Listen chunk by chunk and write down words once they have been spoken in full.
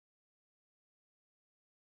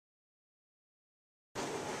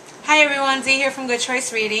Hi everyone, Dee here from Good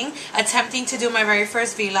Choice Reading, attempting to do my very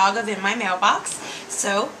first vlog of In My Mailbox,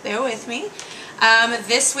 so bear with me.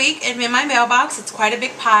 This week in My Mailbox, it's quite a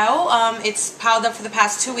big pile. It's piled up for the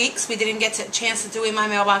past 2 weeks. We didn't get a chance to do In My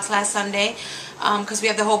Mailbox last Sunday because we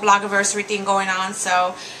have the whole blogiversary thing going on,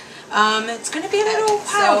 so it's going to be a little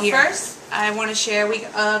pile here. First, I want to share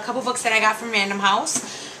a couple books that I got from Random House.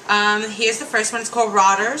 Here's the first one. It's called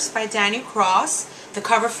Rotters by Daniel Cross. The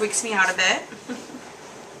cover freaks me out a bit.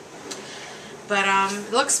 But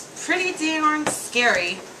it looks pretty darn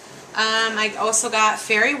scary. I also got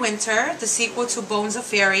Fairy Winter, the sequel to Bones of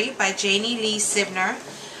Fairy by Janie Lee Sibner.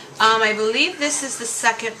 I believe this is the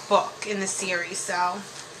second book in the series, so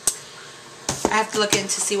I have to look in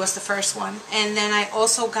to see what's the first one. And then I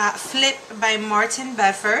also got Flip by Martin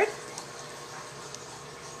Bedford.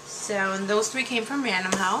 So, and those three came from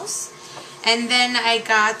Random House. And then I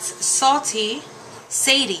got Sadie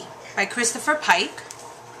by Christopher Pike.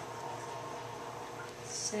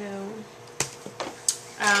 So,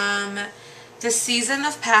 The Season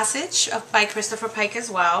of Passage by Christopher Pike as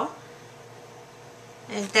well.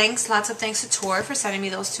 And lots of thanks to Tor for sending me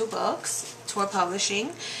those two books, Tor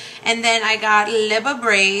Publishing. And then I got Libba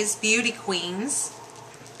Bray's Beauty Queens.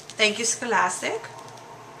 Thank you, Scholastic.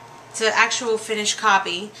 It's an actual finished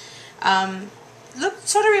copy.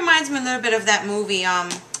 Sort of reminds me a little bit of that movie,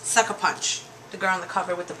 Sucker Punch. The girl on the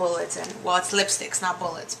cover with the bullets, and well, it's lipsticks, not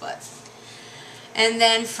bullets, but. And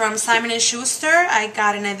then from Simon & Schuster, I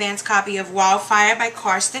got an advance copy of Wildfire by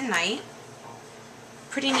Karsten Knight.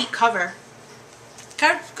 Pretty neat cover.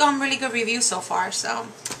 Got really good reviews so far, so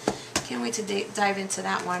can't wait to dive into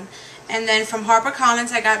that one. And then from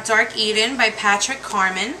HarperCollins, I got Dark Eden by Patrick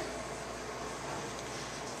Carman.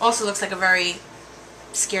 Also looks like a very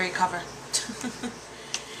scary cover.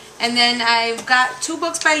 And then I've got two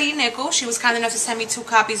books by Lee Nichol. She was kind enough to send me 2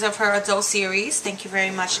 copies of her adult series. Thank you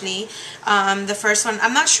very much, Lee. The first one,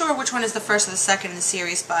 I'm not sure which one is the first or the second in the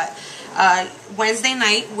series, but Wednesday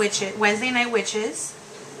Night Witches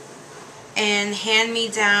and Hand Me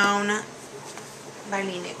Down by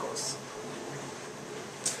Lee Nichols.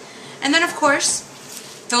 And then, of course,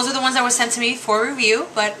 those are the ones that were sent to me for review,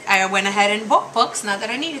 but I went ahead and bought books. Not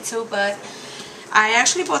that I needed to, but I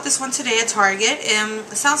actually bought this one today at Target.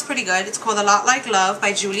 It sounds pretty good. It's called A Lot Like Love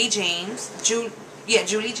by Julie James.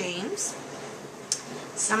 Julie James.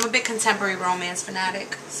 So I'm a big contemporary romance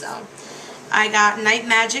fanatic. So I got Night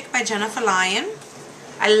Magic by Jennifer Lyon.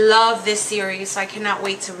 I love this series, so I cannot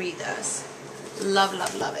wait to read this. Love,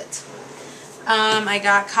 love, love it. I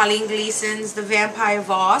got Colleen Gleason's The Vampire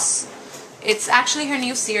Voss. It's actually her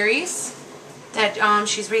new series that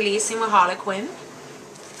she's releasing with Harlequin.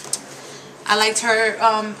 I liked her,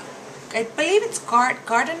 I believe it's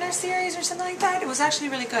Gardener series or something like that. It was actually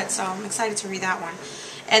really good, so I'm excited to read that one.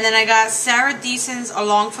 And then I got Sarah Deason's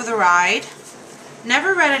Along for the Ride.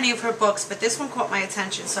 Never read any of her books, but this one caught my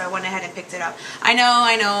attention, so I went ahead and picked it up. I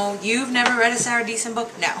know, you've never read a Sarah Deason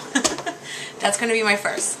book? No. That's going to be my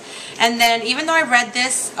first. And then, even though I read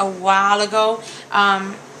this a while ago,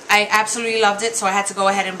 I absolutely loved it, so I had to go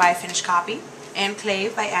ahead and buy a finished copy. Anne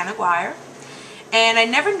Clave by Anna Guire. And I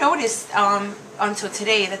never noticed until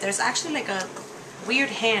today that there's actually like a weird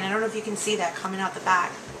hand. I don't know if you can see that coming out the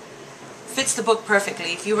back. Fits the book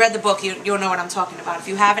perfectly. If you read the book, you'll know what I'm talking about. If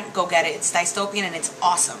you haven't, go get it. It's dystopian and it's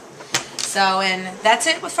awesome. So, and that's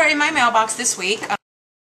it for In My Mailbox this week.